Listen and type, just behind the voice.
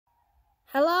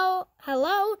Hello.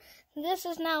 This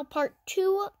is now part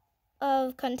 2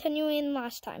 of continuing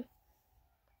last time.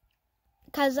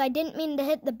 Because I didn't mean to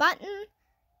hit the button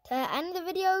to end the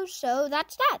video, so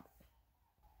that's that.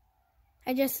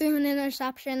 I just threw an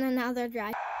interception and now they're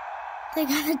dry. They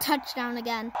got a touchdown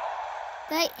again.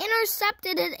 They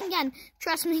intercepted it again.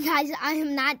 Trust me, guys, I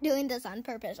am not doing this on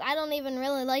purpose. I don't even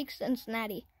really like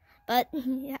Cincinnati. But,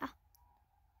 yeah.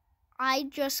 I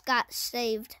just got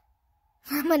saved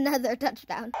from another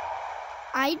touchdown.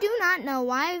 I do not know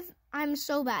why I'm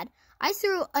so bad. I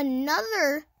threw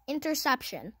another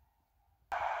interception.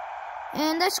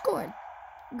 And I scored.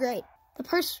 Great. The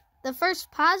first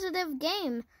positive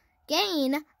gain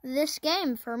this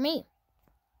game for me.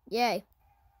 Yay.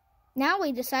 Now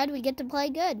we decide we get to play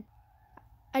good.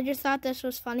 I just thought this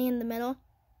was funny in the middle.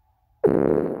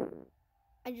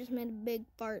 I just made a big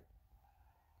fart.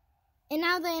 And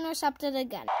now they intercepted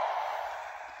again.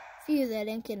 Phew, they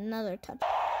didn't get another touch.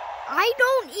 I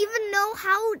don't even know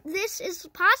how this is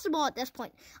possible at this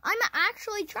point. I'm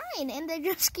actually trying, and they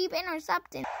just keep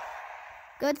intercepting.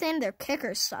 Good thing their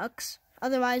kicker sucks.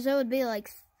 Otherwise, it would be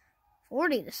like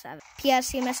 40-7. P.S.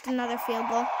 He missed another field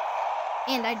goal,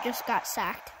 and I just got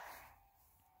sacked.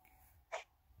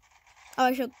 Oh,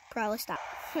 I should probably stop.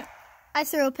 I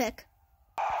threw a pick.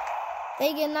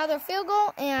 They get another field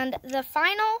goal, and the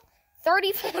final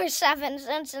 34-7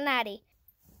 Cincinnati.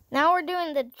 Now we're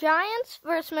doing the Giants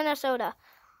versus Minnesota.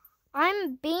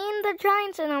 I'm being the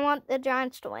Giants, and I want the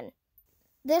Giants to win.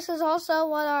 This is also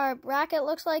what our bracket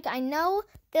looks like. I know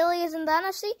Philly is in the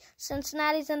NFC,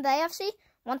 Cincinnati's in the AFC.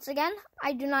 Once again,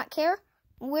 I do not care.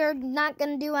 We're not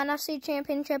going to do NFC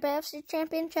Championship, AFC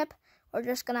Championship. We're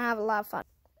just going to have a lot of fun.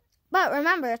 But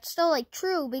remember, it's still like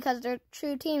true because they're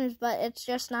true teams, but it's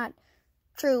just not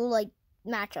true like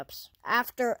matchups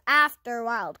after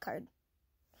wild card.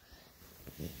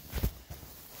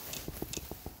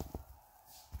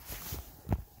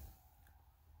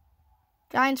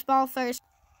 Giants ball first.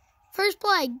 First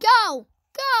play, go!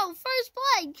 Go! First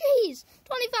play, jeez!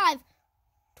 25,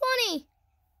 20,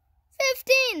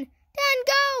 15, 10,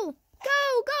 go!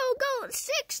 Go, go, go!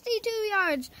 62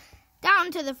 yards down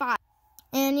to the 5.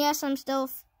 And yes, I'm still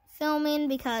filming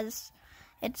because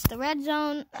it's the red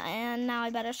zone, and now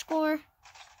I better score.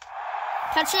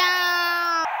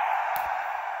 Touchdown!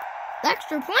 The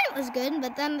extra point was good,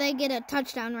 but then they get a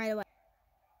touchdown right away.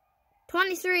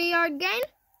 23-yard gain.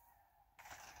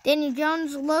 Daniel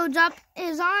Jones loads up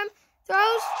his arm,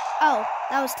 throws. Oh,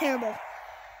 that was terrible.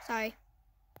 Sorry.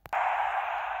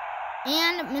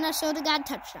 And Minnesota got a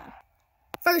touchdown.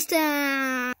 First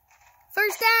down.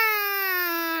 First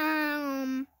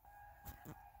down.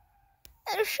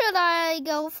 Should I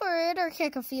go for it or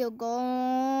kick a field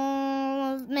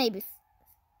goal? Maybe.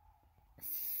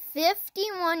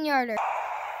 51-yarder.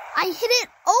 I hit it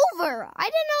over. I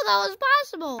didn't know that was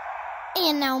possible.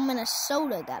 And now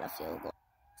Minnesota got a field goal.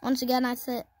 Once again, I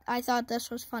thought this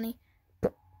was funny.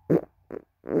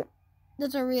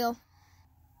 That's a real.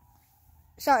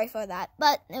 Sorry for that,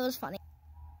 but it was funny.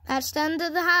 That's the end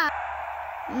of the half.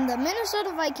 The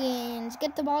Minnesota Vikings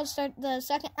get the ball to start the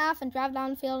second half and drive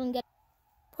down the field and get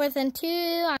 4th and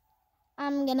 2.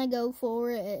 I'm going to go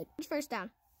for it. First down.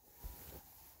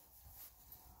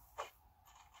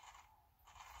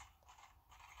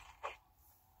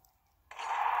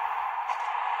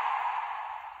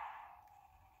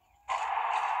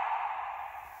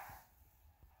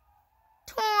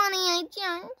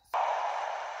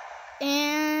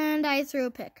 And I threw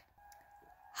a pick.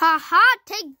 Ha ha,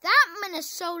 take that,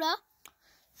 Minnesota.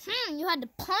 You had to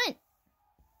punt.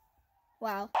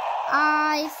 Wow.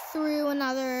 I threw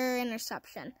another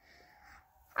interception.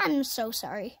 I'm so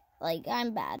sorry. Like,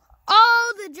 I'm bad.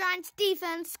 Oh, the Giants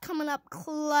defense coming up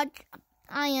clutch.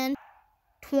 Iron.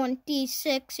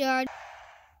 26 yards.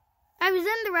 I was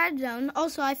in the red zone.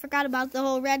 Also, I forgot about the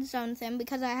whole red zone thing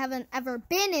because I haven't ever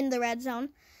been in the red zone.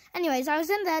 Anyways, I was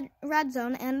in that red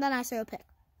zone, and then I threw a pick.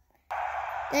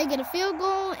 They get a field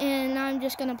goal, and I'm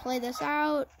just going to play this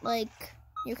out. Like,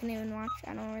 you can even watch.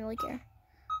 I don't really care.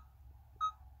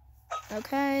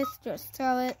 Okay, just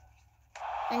throw it.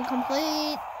 And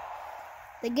complete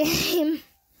the game.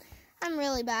 I'm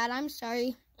really bad. I'm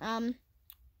sorry. I'm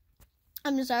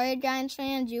sorry, Giants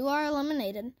fans. You are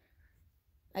eliminated.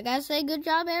 I gotta say, good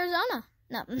job, Arizona.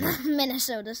 No,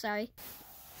 Minnesota, sorry.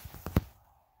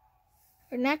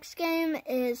 Our next game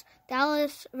is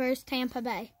Dallas versus Tampa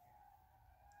Bay.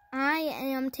 I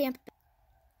am Tampa Bay.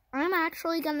 I'm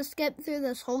actually going to skip through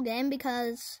this whole game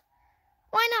because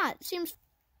why not?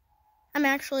 I'm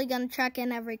actually going to check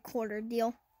in every quarter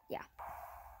deal. Yeah.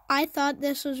 I thought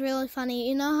this was really funny.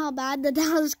 You know how bad the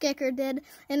Dallas kicker did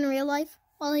in real life?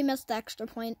 Well, he missed the extra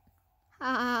point.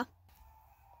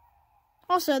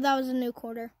 Also, that was a new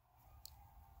quarter.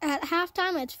 At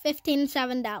halftime, it's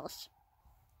 15-7 Dallas.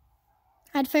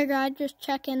 I'd figure I'd just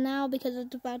check in now because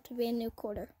it's about to be a new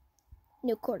quarter.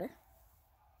 And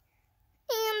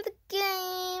the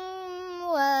game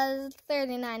was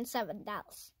 39-7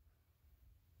 Dallas.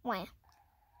 Wow.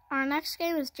 Our next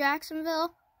game is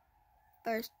Jacksonville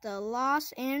versus the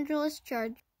Los Angeles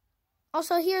Chargers.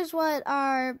 Also, here's what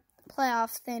our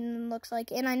playoff thing looks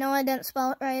like. And I know I didn't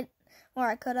spell it right, or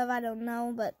I could have, I don't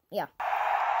know, but yeah.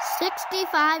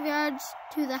 65 yards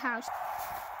to the house.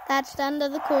 That's the end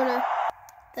of the quarter.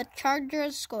 The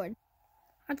Chargers scored.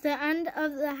 At the end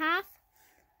of the half,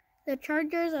 the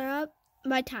Chargers are up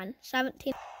by 10,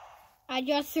 17. I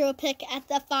just threw a pick at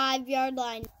the 5-yard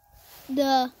line.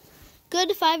 The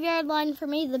good 5-yard line for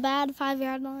me, the bad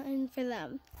 5-yard line for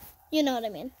them. You know what I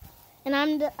mean. And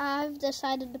I've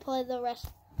decided to play the rest.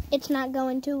 It's not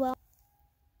going too well.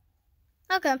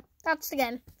 Okay, that's the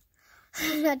game.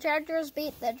 The Chargers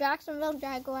beat the Jacksonville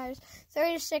Jaguars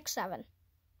 36-7.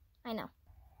 I know.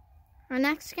 Our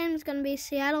next game is going to be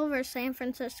Seattle versus San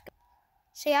Francisco.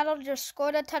 Seattle just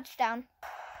scored a touchdown,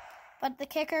 but the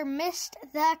kicker missed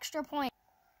the extra point.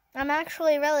 I'm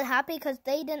actually really happy because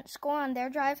they didn't score on their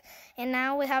drive, and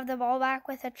now we have the ball back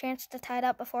with a chance to tie it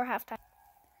up before halftime.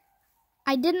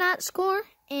 I did not score,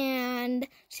 and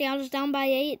Seattle's down by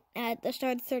 8 at the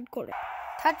start of the third quarter.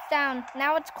 Touchdown.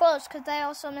 Now it's close because they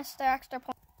also missed their extra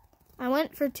point. I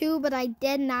went for 2, but I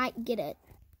did not get it.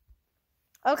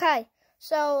 Okay,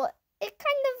 so it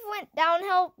kind of went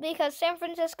downhill because San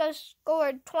Francisco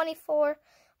scored 24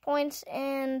 points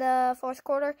in the fourth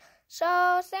quarter.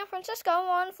 So San Francisco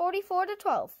won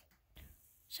 44-12.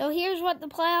 So here's what the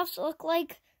playoffs look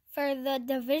like for the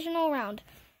divisional round.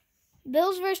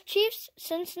 Bills versus Chiefs,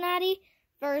 Cincinnati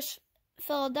versus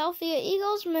Philadelphia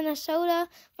Eagles, Minnesota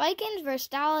Vikings versus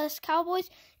Dallas Cowboys,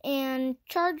 and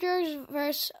Chargers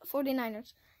versus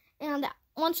 49ers. And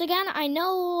once again, I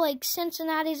know like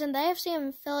Cincinnati's in the AFC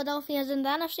and Philadelphia's in the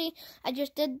NFC. I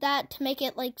just did that to make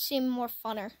it like seem more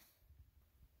funner.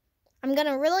 I'm going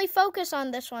to really focus on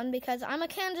this one because I'm a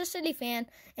Kansas City fan,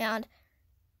 and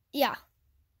yeah.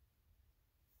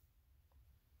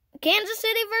 Kansas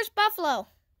City versus Buffalo,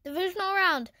 divisional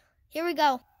round. Here we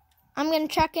go. I'm going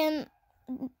to check in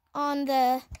on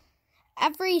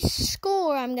every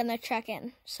score I'm going to check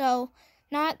in. So,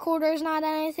 not quarters, not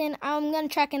anything. I'm going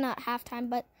to check in at halftime,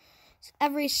 but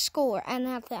every score and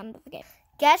at the end of the game.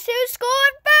 Guess who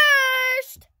scored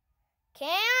first?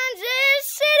 Kansas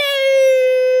City!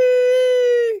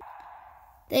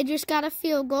 They just got a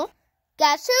field goal.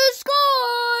 Guess who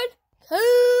scored?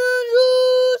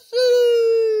 Kansas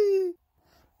City!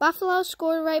 Buffalo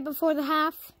scored right before the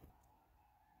half.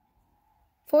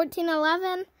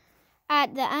 14-11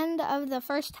 at the end of the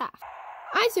first half.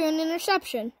 I threw an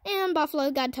interception, and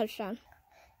Buffalo got a touchdown.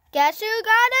 Guess who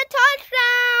got a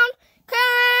touchdown?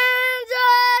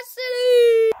 Kansas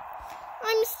City!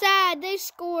 I'm sad. They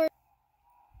scored.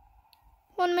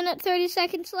 1 minute, 30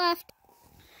 seconds left.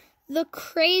 The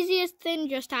craziest thing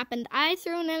just happened. I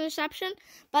threw an interception,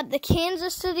 but the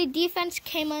Kansas City defense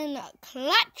came in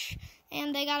clutch,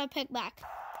 and they got a pick back.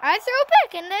 I threw a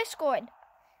pick, and they scored.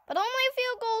 But only a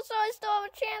field goal, so I still have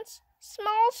a chance.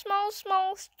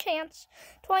 Small chance.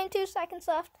 22 seconds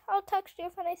left. I'll text you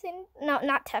if anything. No,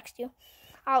 not text you.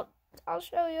 I'll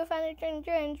show you if anything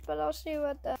changed, but I'll see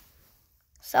what the...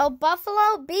 So,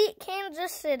 Buffalo beat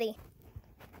Kansas City.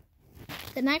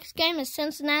 The next game is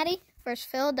Cincinnati versus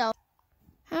Philadelphia.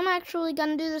 I'm actually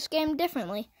going to do this game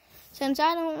differently. Since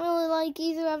I don't really like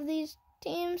either of these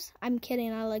teams. I'm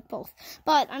kidding, I like both.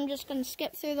 But I'm just going to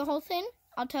skip through the whole thing.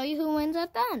 I'll tell you who wins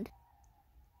at the end.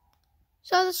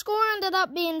 So the score ended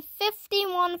up being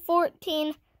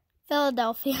 51-14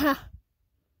 Philadelphia.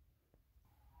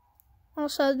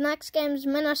 Also, the next game is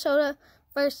Minnesota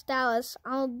versus Dallas.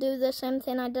 I'll do the same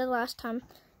thing I did last time.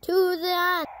 To the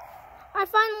end. I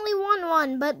finally won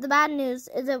one, but the bad news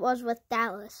is it was with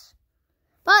Dallas.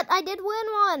 But I did win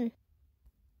one.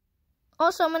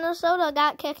 Also, Minnesota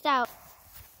got kicked out.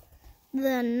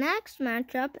 The next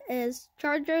matchup is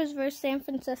Chargers versus San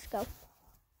Francisco.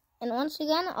 And once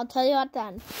again, I'll tell you at the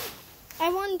end.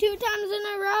 I won 2 times in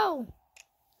a row.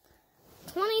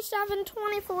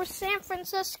 27-24 San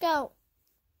Francisco.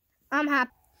 I'm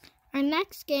happy. Our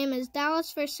next game is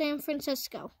Dallas versus San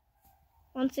Francisco.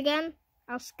 Once again,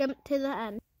 I'll skip to the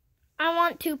end. I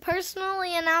want to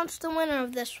personally announce the winner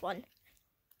of this one.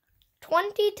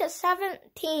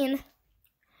 20-17.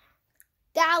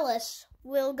 Dallas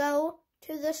will go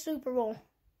to the Super Bowl.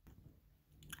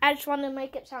 I just want to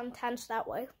make it sound tense that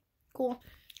way. Cool.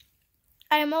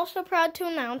 I am also proud to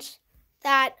announce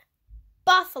that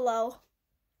Buffalo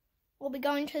will be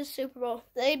going to the Super Bowl.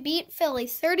 They beat Philly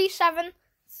 37-35.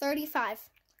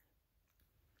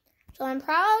 So I'm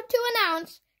proud to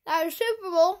announce that our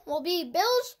Super Bowl will be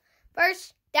Bills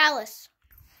versus Dallas.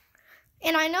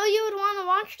 And I know you would want to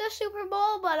watch the Super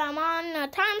Bowl, but I'm on a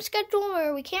time schedule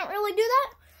where we can't really do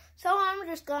that. So I'm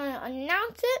just going to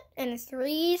announce it in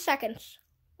 3 seconds.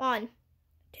 1,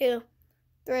 2,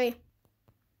 3.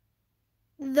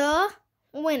 The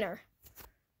winner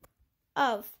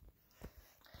of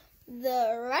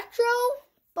the Retro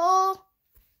Bowl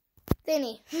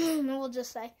thingy, we'll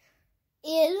just say,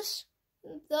 is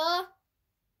the,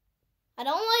 I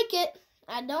don't like it,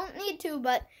 I don't need to,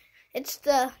 but it's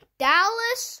the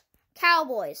Dallas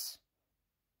Cowboys.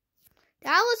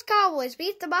 Dallas Cowboys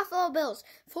beat the Buffalo Bills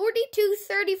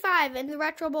 42-35 in the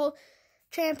Retro Bowl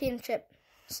championship.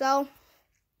 So,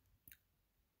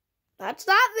 that's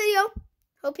that video.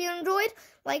 Hope you enjoyed.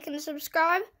 Like and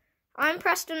subscribe. I'm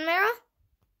Preston Mara.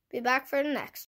 Be back for the next.